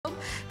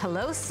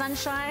Hello,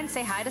 sunshine.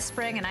 Say hi to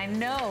spring. And I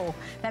know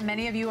that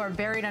many of you are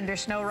buried under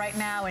snow right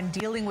now and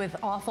dealing with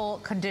awful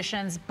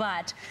conditions,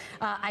 but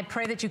I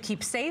pray that you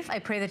keep safe. I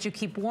pray that you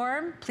keep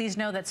warm. Please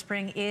know that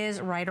spring is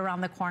right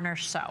around the corner,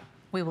 so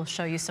we will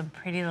show you some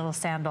pretty little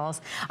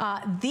sandals.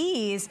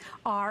 These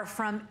are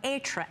from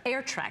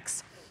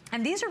Aetrex.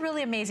 And these are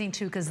really amazing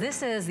too, because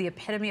this is the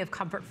epitome of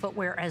comfort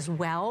footwear as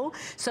well.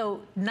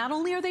 So not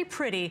only are they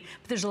pretty,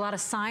 but there's a lot of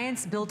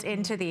science built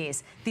into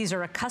these. These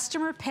are a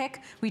customer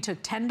pick. We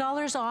took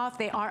 $10 off.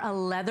 They are a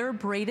leather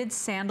braided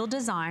sandal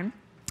design.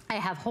 I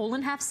have whole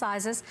and half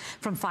sizes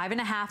from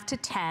 5.5 to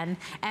 10,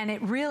 and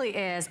it really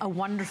is a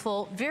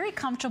wonderful, very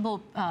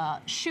comfortable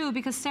shoe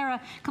because,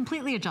 Sarah,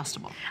 completely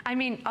adjustable. I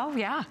mean, oh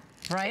yeah.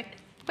 Right?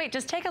 Wait,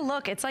 just take a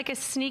look. It's like a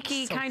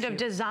sneaky kind of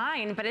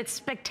design, but it's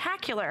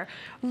spectacular.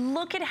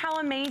 Look at how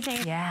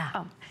amazing. Yeah.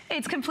 Oh,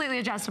 it's completely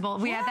adjustable.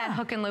 We have that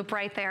hook and loop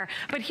right there.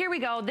 But here we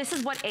go. This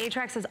is what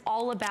Aetrex is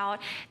all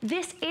about.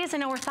 This is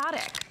an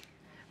orthotic.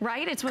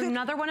 Right? It's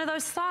another one of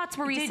those thoughts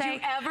where you say,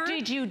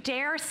 did you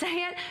dare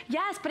say it?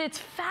 Yes, but it's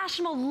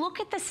fashionable. Look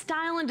at the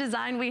style and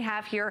design we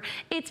have here.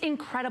 It's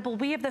incredible.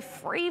 We have the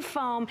free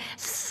foam,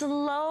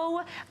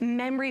 slow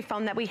memory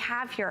foam that we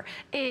have here.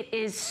 It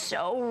is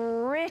so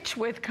rich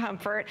with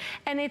comfort.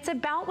 And it's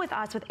about with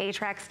us with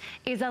Aetrex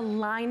is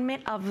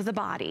alignment of the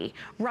body,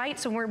 right?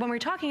 So when we're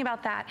talking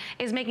about that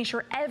is making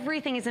sure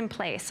everything is in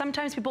place.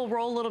 Sometimes people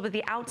roll a little bit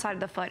the outside of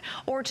the foot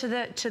or to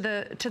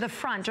the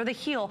front or the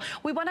heel.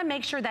 We want to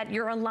make sure that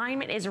your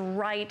alignment is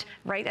right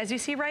as you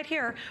see right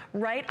here,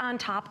 right on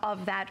top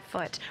of that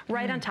foot,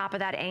 right on top of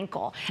that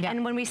ankle. Yep.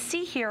 And when we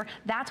see here,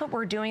 that's what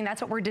we're doing,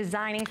 that's what we're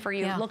designing for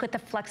you. Look at the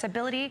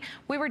flexibility.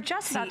 We were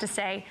just about to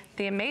say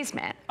the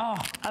amazement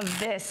of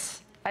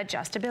this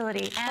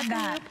adjustability. And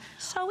that.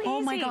 So easy.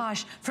 Oh my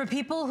gosh. For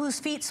people whose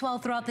feet swell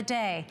throughout the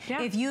day,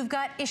 if you've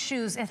got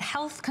issues and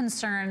health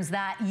concerns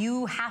that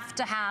you have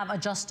to have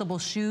adjustable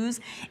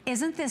shoes,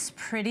 isn't this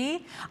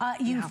pretty?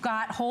 You've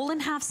got whole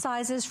and half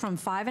sizes from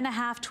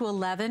 5.5 to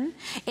 11.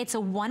 It's a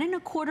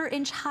 1.25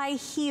 inch high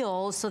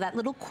heel, so that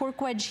little cork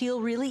wedge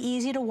heel, really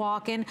easy to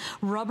walk in.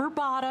 Rubber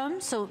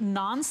bottom, so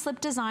non-slip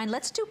design.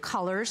 Let's do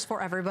colors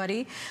for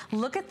everybody.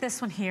 Look at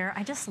this one here.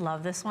 I just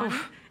love this one.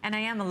 Oof. And I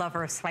am a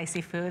lover of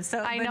spicy food. So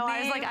I know,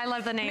 I was like, I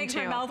love the name makes too.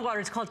 My mouth water.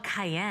 It's called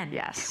Cayenne.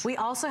 Yes. We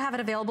also have it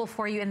available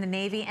for you in the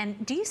navy.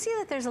 And do you see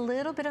that there's a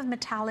little bit of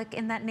metallic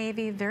in that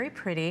navy? Very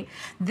pretty.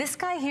 This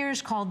guy here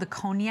is called the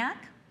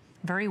Cognac.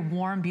 Very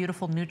warm,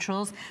 beautiful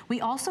neutrals.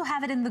 We also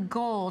have it in the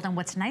gold. And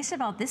what's nice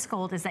about this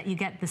gold is that you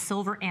get the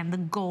silver and the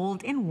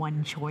gold in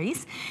one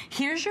choice.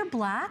 Here's your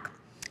black.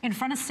 In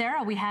front of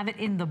Sarah, we have it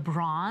in the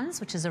bronze,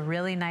 which is a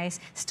really nice,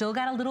 still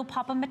got a little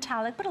pop of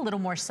metallic, but a little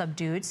more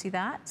subdued. See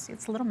that? See,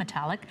 it's a little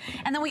metallic.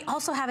 And then we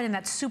also have it in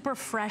that super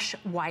fresh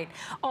white.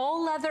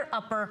 All leather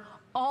upper,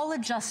 all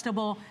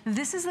adjustable.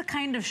 This is the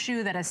kind of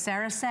shoe that, as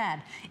Sarah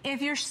said,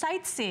 if you're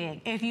sightseeing,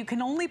 if you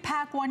can only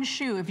pack one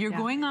shoe, if you're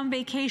going on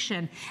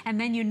vacation,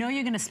 and then you know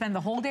you're gonna spend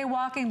the whole day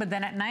walking, but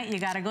then at night you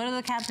gotta go to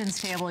the captain's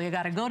table, you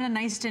gotta go to a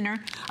nice dinner,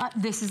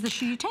 this is the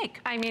shoe you take.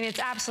 I mean, it's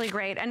absolutely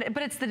great,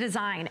 but it's the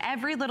design.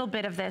 Every little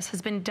bit of this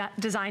has been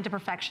designed to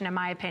perfection, in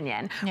my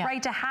opinion,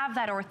 right? To have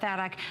that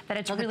orthotic, that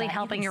it's really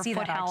helping your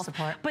foot health,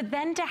 but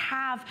then to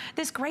have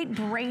this great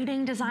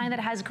braiding design that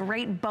has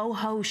great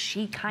boho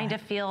chic kind of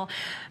feel,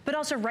 but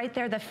also right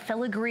there, the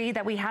filigree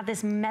that we have,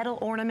 this metal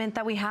ornament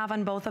that we have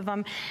on both of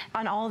them,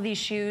 on all of these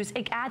shoes,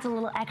 it adds a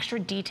little extra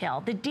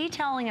detail. The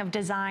detailing of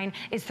design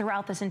is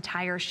throughout this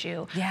entire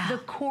shoe. The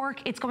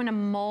cork, it's going to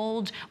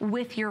mold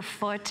with your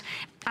foot.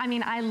 I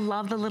mean, I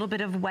love the little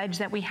bit of wedge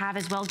that we have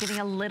as well, giving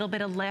a little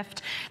bit of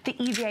lift. The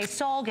EVA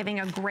sole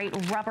giving a great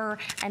rubber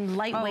and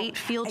lightweight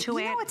feel to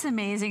it. You know what's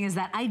amazing is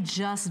that I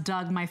just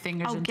dug my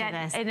fingers into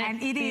this. And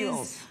it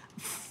is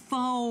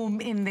foam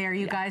in there,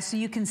 you guys, so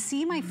you can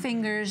see my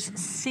fingers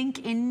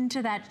sink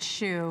into that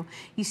shoe.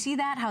 You see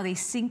that, how they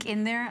sink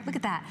in there? Look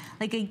at that,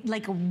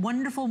 like a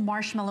wonderful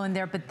marshmallow in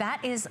there, but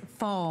that is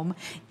foam.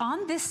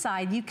 On this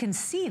side, you can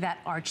see that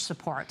arch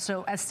support.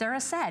 So as Sarah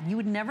said, you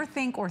would never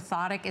think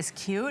orthotic is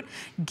cute.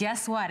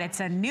 Guess what? It's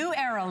a new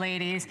era,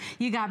 ladies.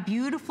 You got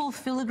beautiful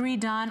filigree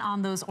done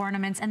on those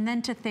ornaments, and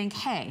then to think,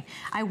 hey,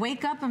 I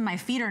wake up and my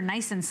feet are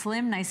nice and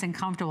slim, nice and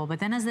comfortable, but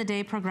then as the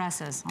day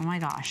progresses, oh my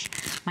gosh,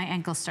 my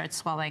ankles start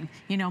swelling.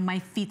 You know, my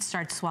feet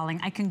start swelling.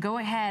 I can go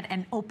ahead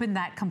and open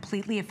that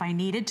completely if I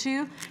needed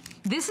to.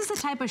 This is the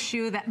type of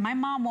shoe that my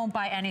mom won't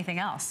buy anything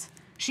else.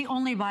 She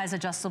only buys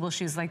adjustable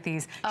shoes like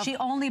these. She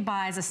only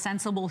buys a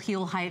sensible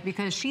heel height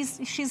because she's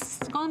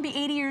going to be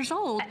 80 years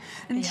old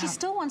and she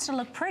still wants to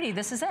look pretty.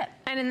 This is it.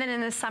 And then in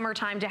the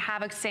summertime, to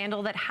have a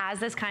sandal that has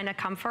this kind of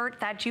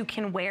comfort that you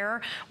can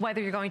wear, whether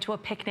you're going to a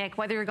picnic,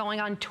 whether you're going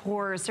on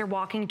tours or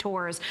walking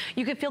tours,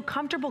 you can feel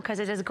comfortable because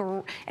it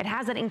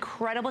has that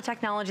incredible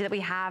technology that we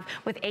have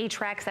with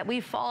Aetrex that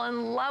we fall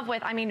in love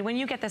with. I mean, when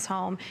you get this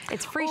home,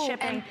 it's free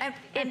shipping.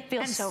 It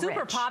feels so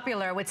super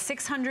popular with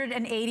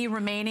 680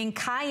 remaining.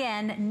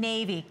 Cayenne then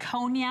navy,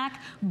 cognac,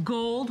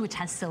 gold, which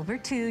has silver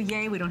too.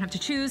 Yay, we don't have to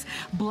choose.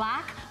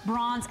 Black,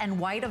 bronze, and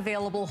white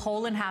available,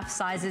 whole and half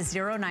sizes,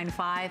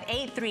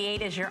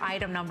 095-838 is your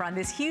item number on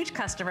this huge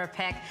customer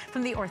pick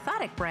from the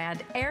orthotic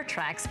brand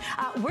Aetrex.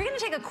 We're gonna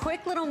take a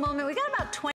quick little moment. We got about 20